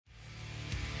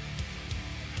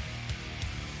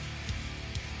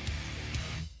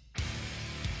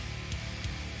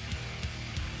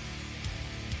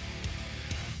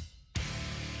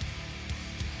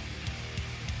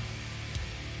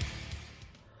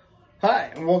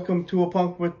Hi, and welcome to A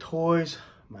Punk with Toys.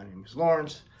 My name is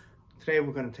Lawrence. Today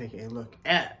we're going to take a look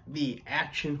at the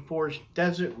Action Force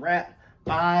Desert Rat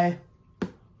by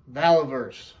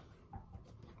Valaverse.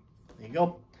 There you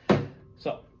go.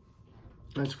 So,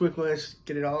 let's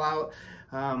get it all out.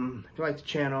 If you like the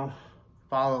channel,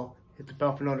 follow, hit the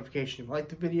bell for notifications if you like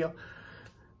the video.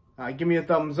 Give me a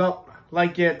thumbs up,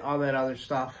 like it, all that other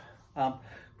stuff.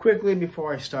 Quickly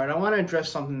before I start, I want to address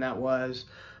something that was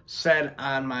said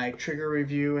on my trigger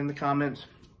review in the comments.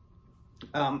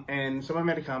 And someone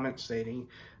made a comment stating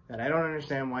that I don't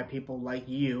understand why people like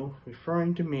you,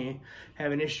 referring to me,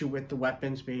 have an issue with the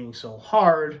weapons being so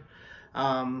hard.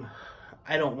 I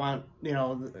don't want,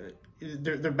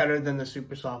 they're better than the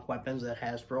super soft weapons that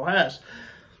Hasbro has.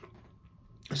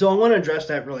 So I want to address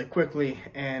that really quickly.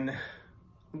 And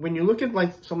when you look at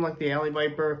something like the Alley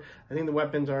Viper, I think the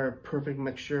weapons are a perfect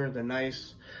mixture. They're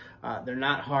nice. They're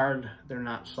not hard. They're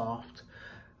not soft.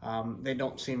 They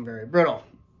don't seem very brittle.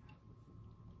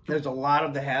 There's a lot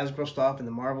of the Hasbro stuff and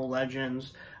the Marvel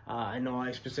Legends. I know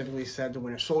I specifically said the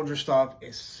Winter Soldier stuff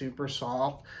is super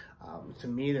soft. To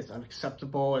me, that's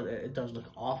unacceptable. It does look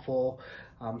awful.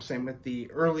 Same with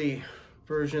the early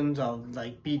versions of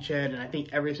like Beachhead, and I think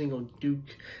every single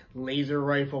Duke laser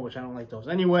rifle, which I don't like those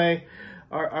anyway,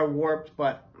 are warped.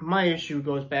 But my issue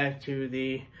goes back to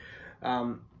the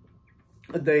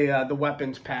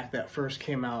weapons pack that first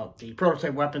came out, the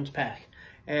prototype weapons pack.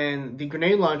 And the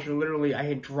grenade launcher, literally, I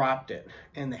had dropped it,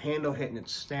 and the handle hit, and it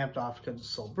snapped off because it's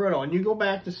so brittle. And you go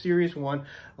back to Series 1,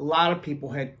 a lot of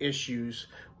people had issues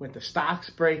with the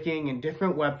stocks breaking and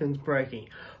different weapons breaking,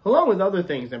 along with other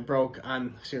things that broke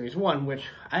on Series 1, which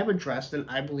I've addressed, and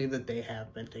I believe that they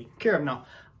have been taken care of. Now,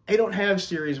 I don't have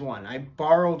Series 1. I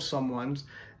borrowed someone's,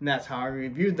 and that's how I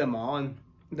reviewed them all. And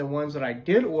the ones that I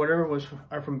did order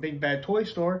are from Big Bad Toy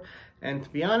Store. And to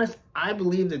be honest, I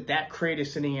believe that crate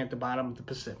is sitting at the bottom of the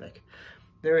Pacific.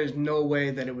 There is no way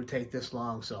that it would take this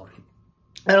long. So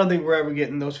I don't think we're ever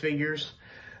getting those figures.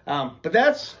 But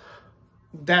that's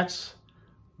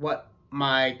what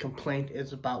my complaint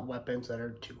is about weapons that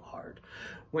are too hard.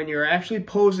 When you're actually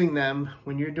posing them,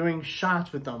 when you're doing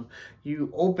shots with them,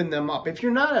 you open them up. If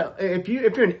you're if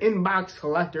you're an inbox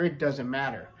collector, it doesn't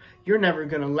matter. You're never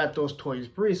going to let those toys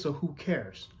breathe, so who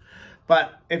cares?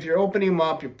 But if you're opening them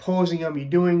up, you're posing them, you're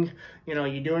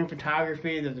doing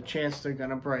photography, there's a chance they're going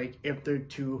to break if they're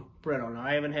too brittle. Now,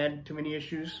 I haven't had too many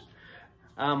issues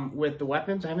with the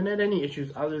weapons. I haven't had any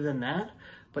issues other than that,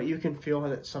 but you can feel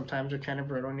that sometimes they're kind of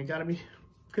brittle, and you got to be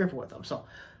careful with them. So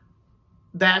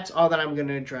that's all that I'm going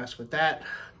to address with that.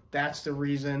 That's the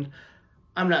reason.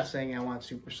 I'm not saying I want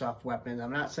super soft weapons.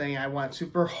 I'm not saying I want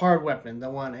super hard weapons. I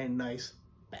want a nice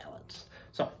balance.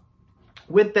 So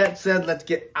with that said, let's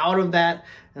get out of that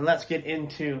and let's get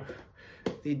into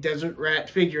the Desert Rat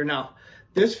figure. Now,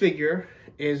 this figure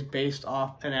is based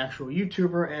off an actual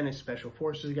YouTuber and a Special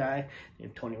Forces guy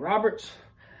named Tony Roberts.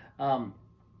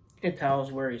 It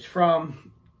tells where he's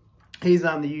from. He's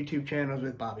on the YouTube channels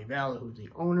with Bobby Valla, who's the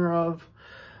owner of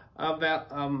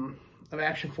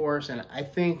Action Force, and I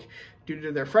think due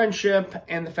to their friendship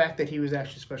and the fact that he was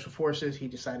actually Special Forces, he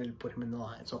decided to put him in the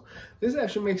line. So this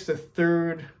actually makes the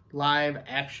third live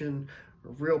action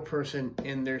real person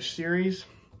in their series.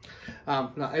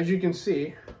 Now, as you can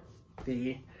see,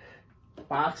 the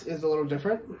box is a little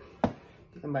different,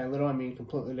 and by little I mean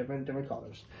completely different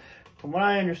colors. From what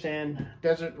I understand,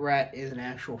 Desert Rat is an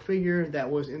actual figure that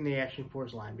was in the Action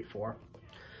Force line before.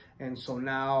 And so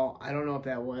now, I don't know if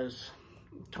that was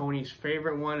Tony's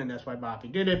favorite one, and that's why Bobby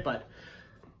did it, but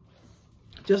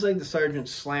just like the Sergeant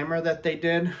Slammer that they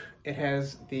did, it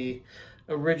has the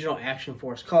original Action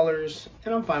Force colors,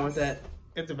 and I'm fine with that.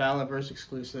 It's a Valaverse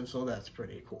exclusive, so that's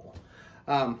pretty cool.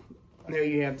 There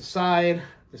you have the side,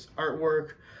 this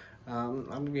artwork. I'm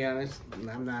going to be honest,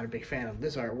 I'm not a big fan of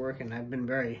this artwork, and I've been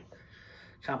very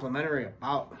complimentary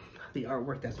about the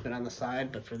artwork that's been on the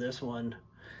side, but for this one,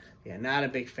 yeah, not a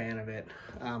big fan of it.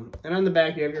 And on the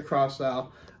back, you have your cross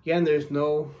style. Again, there's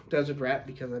no Desert Rat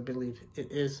because I believe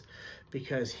it is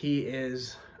because he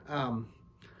is, yeah,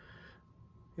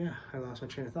 I lost my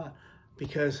train of thought.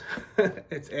 Because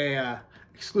it's a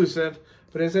exclusive,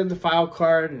 but it's in the file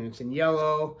card and it's in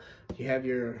yellow. You have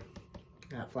your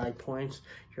flag points,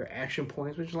 your action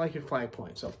points, which is like your flag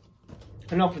points. So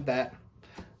enough with that.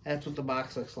 That's what the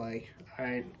box looks like. All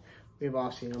right, we've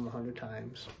all seen them 100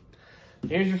 times.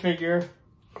 Here's your figure.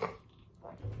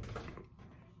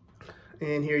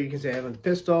 And here you can see I have a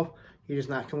pistol. He does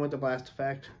not come with the blast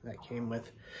effect. That came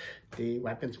with the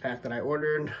weapons pack that I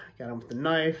ordered. Got him with the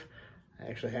knife. I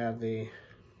actually have the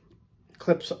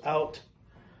clips out.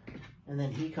 And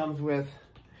then he comes with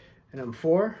an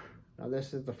M4, Now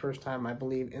this is the first time I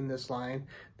believe in this line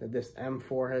that this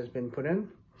M4 has been put in.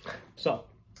 So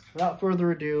without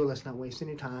further ado, let's not waste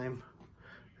any time.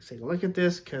 Let's take a look at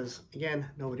this because again,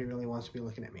 nobody really wants to be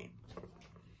looking at me.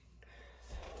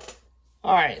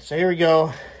 All right, so here we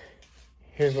go.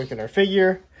 Here's a look at our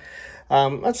figure.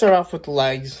 Let's start off with the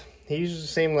legs. He uses the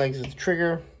same legs as the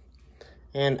trigger.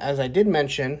 And as I did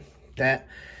mention, that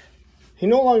he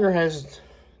no longer has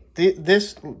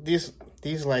these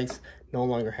legs no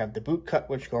longer have the boot cut,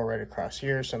 which go right across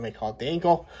here. Some may call it the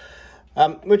ankle,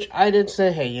 which I did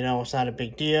say, hey, you know, it's not a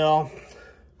big deal.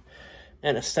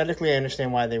 And aesthetically, I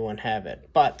understand why they wouldn't have it.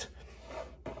 But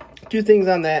two things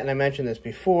on that, and I mentioned this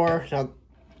before. Now,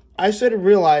 I started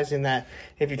realizing that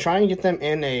if you try and get them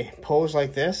in a pose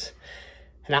like this,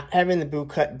 not having the boot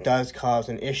cut does cause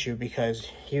an issue because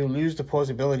you lose the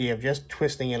posability of just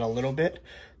twisting it a little bit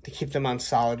to keep them on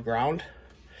solid ground.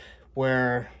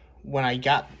 Where when I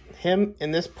got him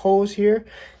in this pose here,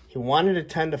 he wanted to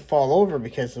tend to fall over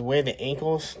because the way the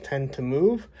ankles tend to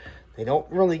move, they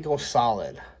don't really go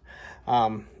solid.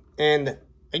 And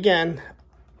again,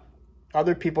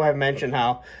 other people have mentioned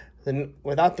how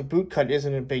without the boot cut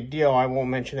isn't a big deal. I won't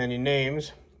mention any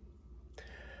names.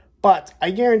 But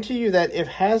I guarantee you that if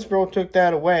Hasbro took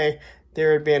that away,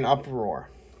 there would be an uproar.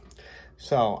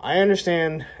 So I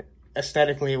understand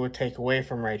aesthetically it would take away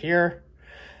from right here,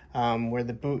 where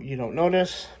the boot you don't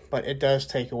notice, but it does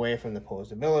take away from the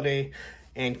posability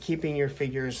and keeping your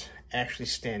figures actually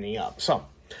standing up. So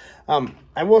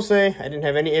I will say I didn't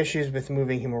have any issues with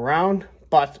moving him around,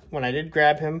 but when I did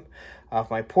grab him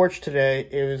off my porch today,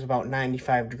 it was about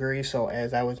 95 degrees. So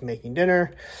as I was making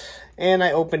dinner and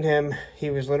I opened him, he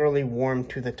was literally warm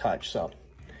to the touch. So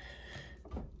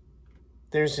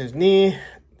there's his knee.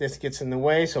 This gets in the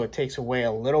way, so it takes away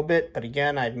a little bit. But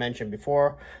again, I've mentioned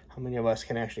before, how many of us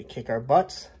can actually kick our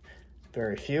butts?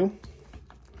 Very few.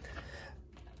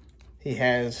 He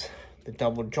has the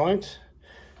double joints.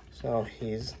 So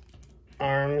his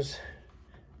arms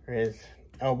or his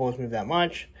elbows move that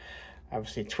much.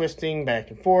 Obviously twisting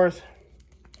back and forth.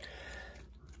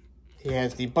 He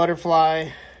has the butterfly,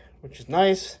 which is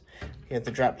nice. He has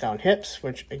the drop down hips,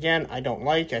 which again, I don't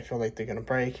like. I feel like they're gonna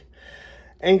break.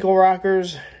 Ankle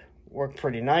rockers work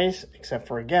pretty nice, except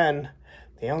for again,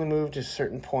 they only move to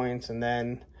certain points, and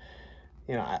then,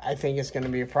 you know, I think it's gonna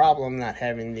be a problem not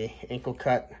having the ankle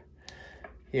cut.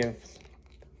 You have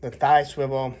the thigh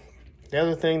swivel. The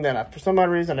other thing that for some odd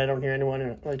reason I don't hear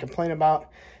anyone really complain about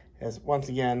is, once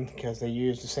again, because they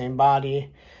use the same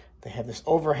body, they have this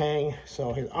overhang,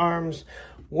 so his arms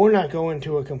will not go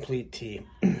into a complete T.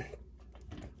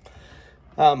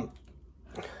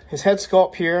 His head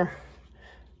sculpt here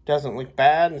doesn't look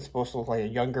bad. It's supposed to look like a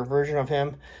younger version of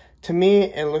him. To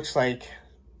me, it looks like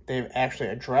they've actually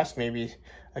addressed maybe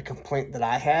a complaint that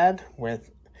I had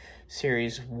with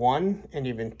Series 1 and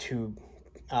even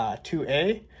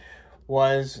 2A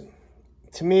was,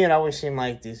 to me, it always seemed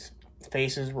like these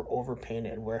faces were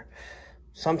overpainted, where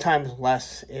sometimes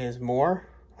less is more.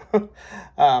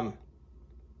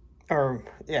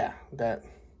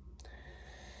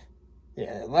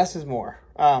 Less is more.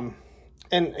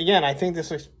 And again, I think this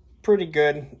looks pretty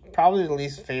good. Probably the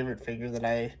least favorite figure that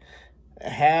I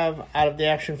have out of the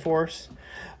Action Force.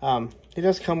 It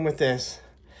does come with this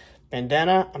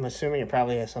bandana. I'm assuming it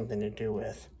probably has something to do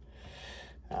with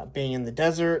being in the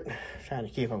desert, trying to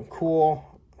keep him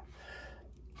cool.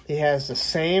 He has the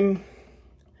same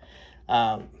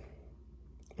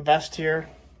vest here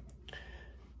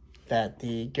that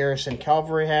the Garrison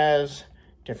Cavalry has.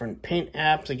 Different paint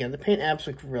apps. Again, the paint apps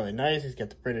look really nice. He's got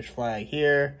the British flag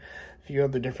here. A few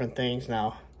other different things.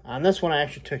 Now, on this one, I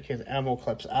actually took his ammo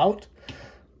clips out.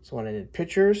 So when I did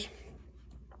pictures.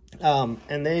 And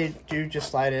they do just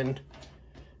slide in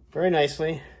very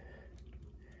nicely.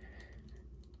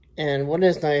 And what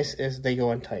is nice is they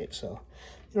go in tight. So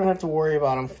you don't have to worry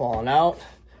about them falling out.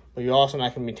 But you're also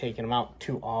not going to be taking them out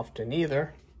too often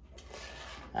either.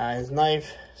 His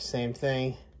knife, same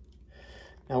thing.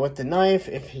 Now with the knife,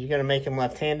 if you're going to make him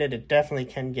left-handed, it definitely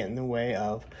can get in the way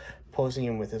of posing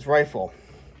him with his rifle.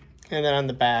 And then on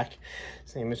the back,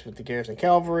 same as with the Garrison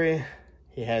Cavalry,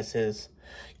 he has his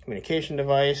communication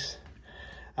device.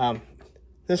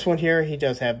 This one here, he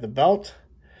does have the belt.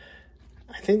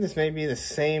 I think this may be the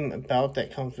same belt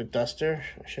that comes with Duster.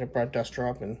 I should have brought Duster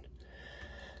up. And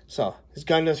so his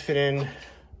gun does fit in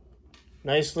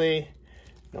nicely,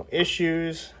 no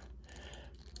issues.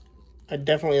 I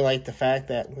definitely like the fact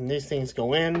that when these things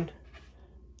go in,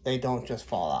 they don't just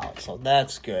fall out. So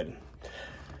that's good.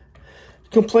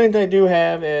 Complaint I do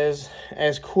have is,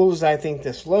 as cool as I think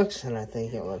this looks, and I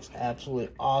think it looks absolutely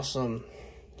awesome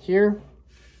here,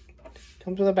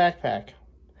 comes with a backpack.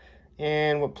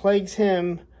 And what plagues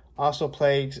him also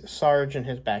plagues Sarge in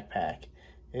his backpack,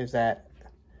 is that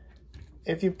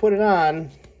if you put it on,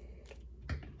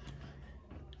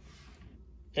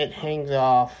 it hangs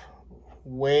off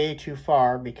way too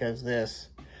far because this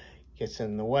gets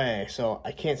in the way. So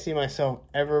I can't see myself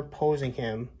ever posing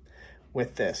him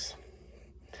with this.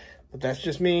 But that's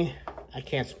just me. I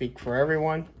can't speak for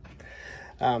everyone.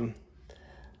 Now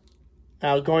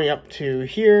going up to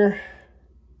here.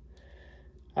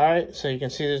 Alright, so you can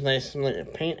see there's nice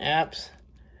paint apps.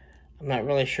 I'm not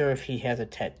really sure if he has a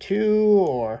tattoo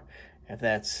or if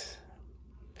that's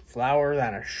flowers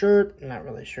on a shirt. I'm not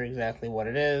really sure exactly what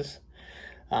it is.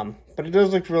 But it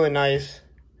does look really nice.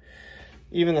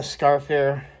 Even the scarf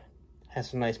here has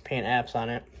some nice paint apps on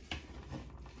it.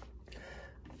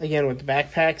 Again, with the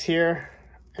backpacks here,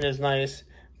 it is nice.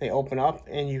 They open up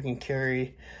and you can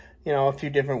carry, you know, a few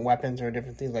different weapons or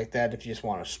different things like that if you just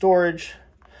want a storage.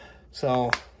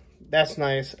 So that's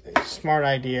nice. Smart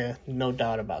idea, no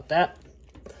doubt about that.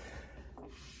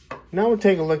 Now we'll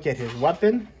take a look at his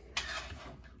weapon.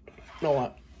 Oh,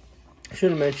 I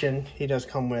should have mentioned he does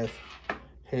come with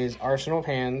his arsenal of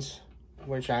hands,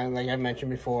 which like I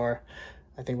mentioned before,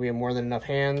 I think we have more than enough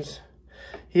hands.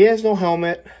 He has no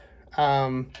helmet,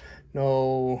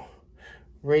 no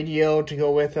radio to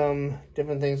go with him,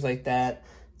 different things like that.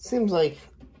 Seems like,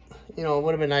 you know, it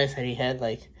would have been nice had he had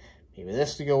like maybe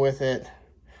this to go with it.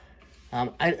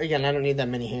 Again, I don't need that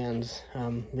many hands.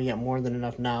 We got more than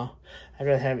enough now. I'd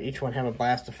rather have each one have a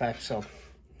blast effect. So,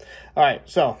 all right,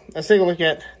 so let's take a look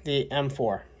at the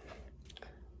M4.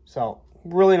 So,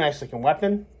 really nice looking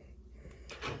weapon.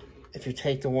 If you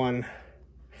take the one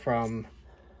from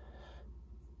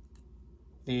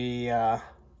the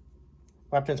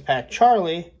weapons pack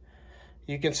Charlie,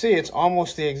 you can see it's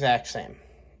almost the exact same.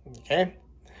 Okay,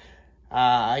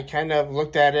 I kind of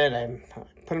looked at it. I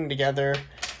put them together.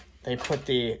 They put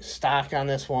the stock on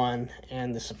this one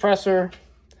and the suppressor,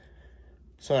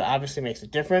 so it obviously makes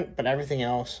it different, but everything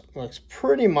else looks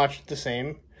pretty much the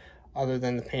same, other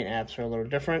than the paint apps are a little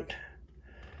different.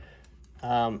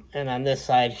 And on this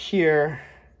side here,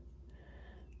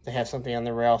 they have something on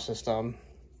the rail system.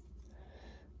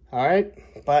 All right,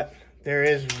 but there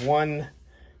is one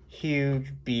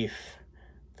huge beef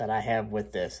that I have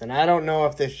with this, and I don't know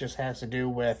if this just has to do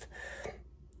with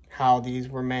how these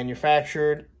were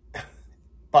manufactured,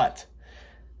 but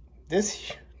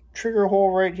this trigger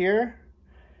hole right here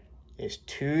is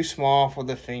too small for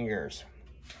the fingers.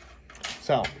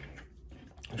 So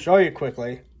I'll show you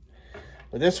quickly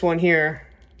with this one here,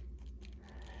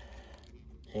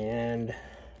 and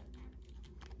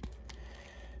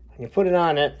when you put it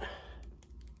on it,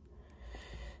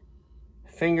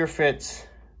 finger fits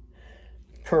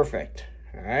perfect.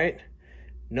 All right,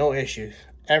 no issues.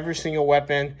 Every single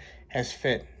weapon has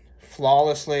fit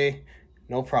flawlessly,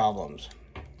 no problems.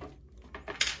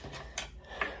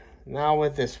 Now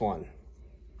with this one,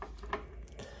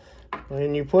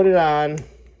 when you put it on,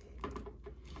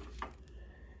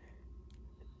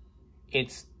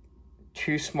 it's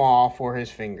too small for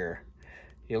his finger.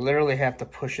 You literally have to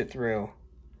push it through,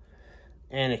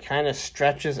 and it kind of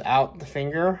stretches out the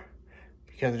finger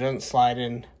because it doesn't slide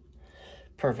in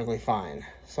perfectly fine.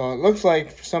 So it looks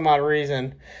like for some odd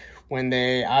reason, when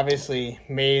they obviously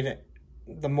made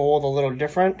the mold a little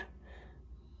different,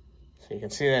 so you can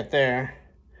see that there,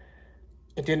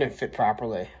 it didn't fit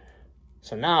properly.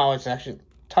 So now it's actually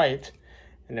tight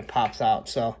and it pops out.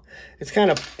 So it's kind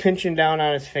of pinching down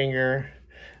on his finger.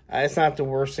 It's not the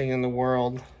worst thing in the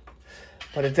world,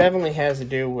 but it definitely has to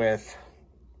do with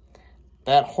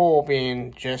that hole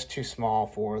being just too small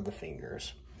for the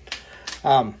fingers.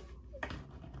 But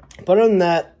other than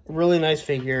that, really nice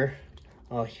figure.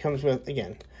 He comes with,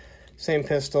 again, same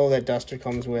pistol that Duster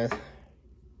comes with.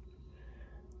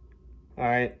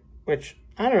 Alright, which,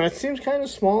 I don't know, it seems kind of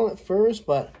small at first,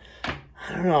 but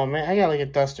I don't know, man. I gotta look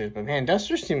at Duster's, but man,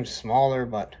 Duster seems smaller,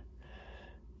 but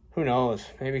who knows?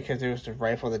 Maybe because it was the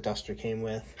rifle that Duster came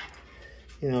with.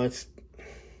 You know, it's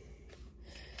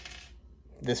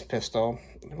this pistol.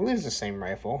 I believe it's the same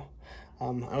rifle. I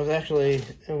was actually,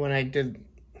 when I did,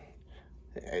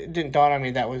 it didn't dawn on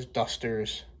me that was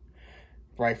Duster's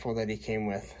rifle that he came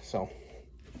with. So,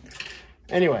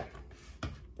 anyway,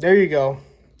 there you go.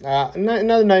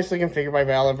 Another nice looking figure by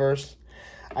Valaverse.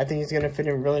 I think he's going to fit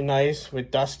in really nice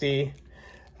with Dusty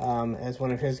as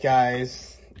one of his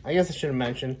guys. I guess I should have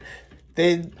mentioned.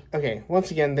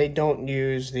 Once again, they don't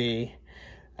use the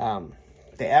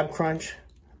ab crunch.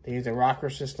 They use the rocker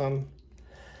system.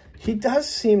 He does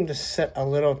seem to set a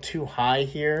little too high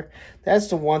here. That's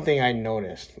the one thing I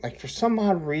noticed. Like, for some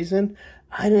odd reason,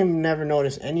 I never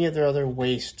noticed any of their other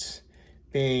waists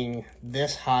being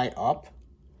this high up.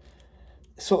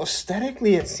 So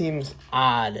aesthetically, it seems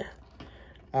odd.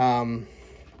 Let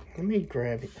me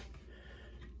grab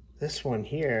this one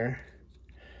here.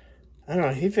 I don't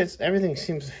know. He fits. Everything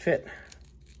seems to fit.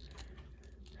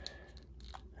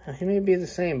 He may be the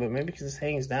same, but maybe because this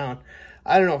hangs down.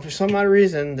 I don't know. For some odd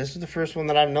reason, this is the first one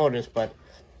that I've noticed, but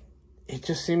it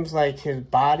just seems like his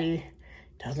body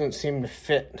doesn't seem to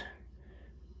fit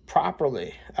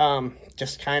properly.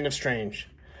 Just kind of strange.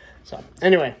 So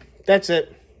anyway, that's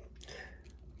it.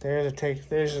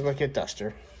 There's a look at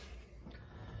Duster.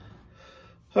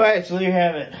 All right, so there you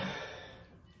have it.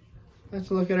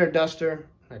 Let's look at our Duster.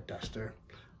 Not Duster.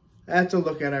 That's a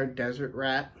look at our Desert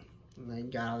Rat. And I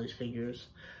got all these figures.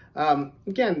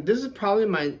 Again, this is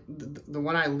probably the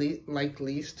one I like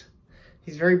least.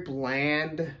 He's very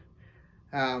bland.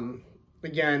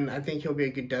 Again, I think he'll be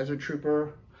a good Desert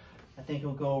Trooper. I think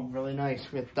he'll go really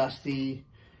nice with Dusty.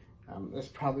 That's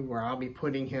probably where I'll be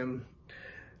putting him.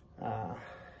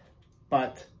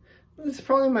 But this is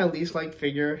probably my least liked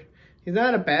figure. He's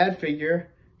not a bad figure.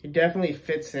 He definitely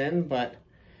fits in, but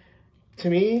to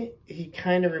me, he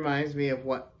kind of reminds me of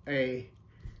what a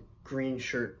green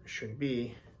shirt should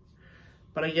be.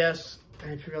 But I guess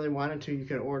if you really wanted to, you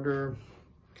could order,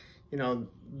 you know,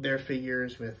 their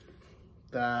figures with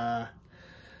their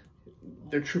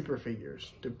trooper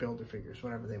figures, their builder figures,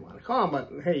 whatever they want to call them.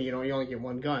 But hey, you know, you only get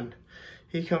one gun.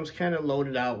 He comes kind of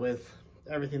loaded out with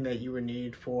everything that you would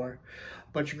need for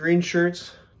a bunch of green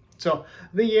shirts. So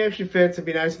I think he actually fits. It'd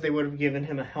be nice if they would have given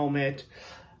him a helmet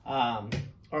or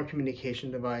a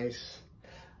communication device.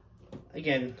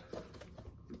 Again,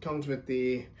 it comes with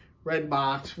the red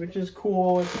box, which is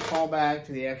cool. It's a callback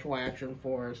to the actual Action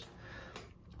Force.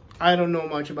 I don't know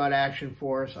much about Action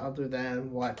Force other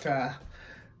than what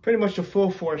pretty much the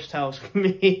Full Force tells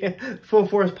me. Full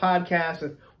Force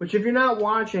podcast, which if you're not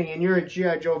watching and you're a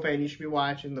G.I. Joe fan, you should be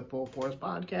watching the Full Force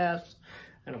podcast.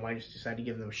 I don't know why I just decided to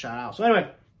give them a shout out. So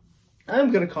anyway,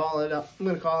 I'm going to call it up. I'm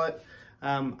going to call it.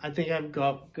 I think I've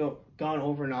gone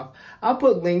over enough. I'll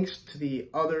put links to the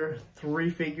other 3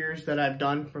 figures that I've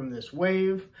done from this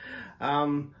wave.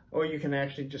 Or you can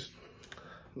actually just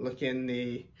look in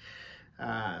the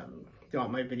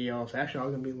my videos. Actually, all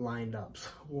going to be lined up, so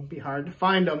it won't be hard to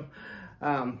find them.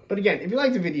 But again, if you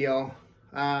like the video,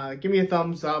 give me a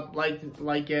thumbs up,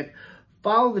 like it,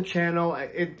 follow the channel.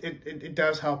 It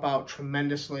does help out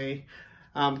tremendously.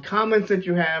 Comments that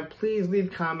you have, please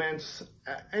leave comments.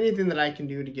 Anything that I can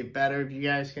do to get better. If you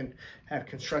guys can have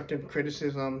constructive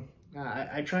criticism,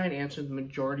 I try and answer the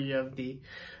majority of the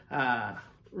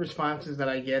responses that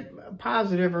I get,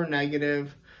 positive or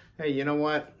negative. Hey, you know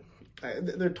what?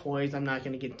 They're toys. I'm not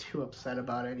going to get too upset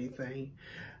about anything.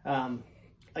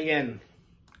 Again,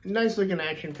 nice looking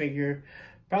action figure.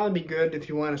 Probably be good if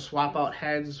you want to swap out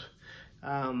heads,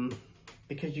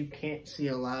 because you can't see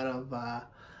a lot of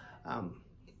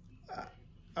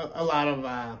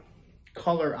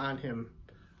color on him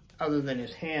other than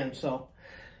his hand. So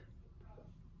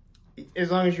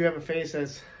as long as you have a face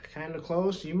that's kind of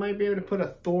close, you might be able to put a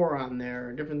Thor on there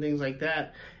or different things like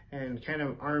that and kind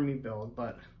of army build.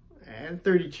 But at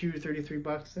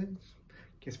 $33 it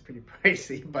gets pretty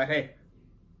pricey. But hey,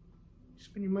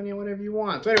 spend your money on whatever you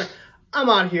want. So anyway, I'm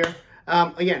out of here.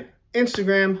 Again,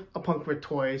 Instagram, A Punk with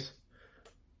Toys.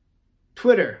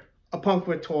 Twitter, A Punk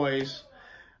with Toys.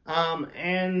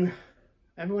 And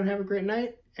everyone have a great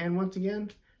night. And once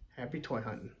again, happy toy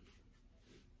hunting.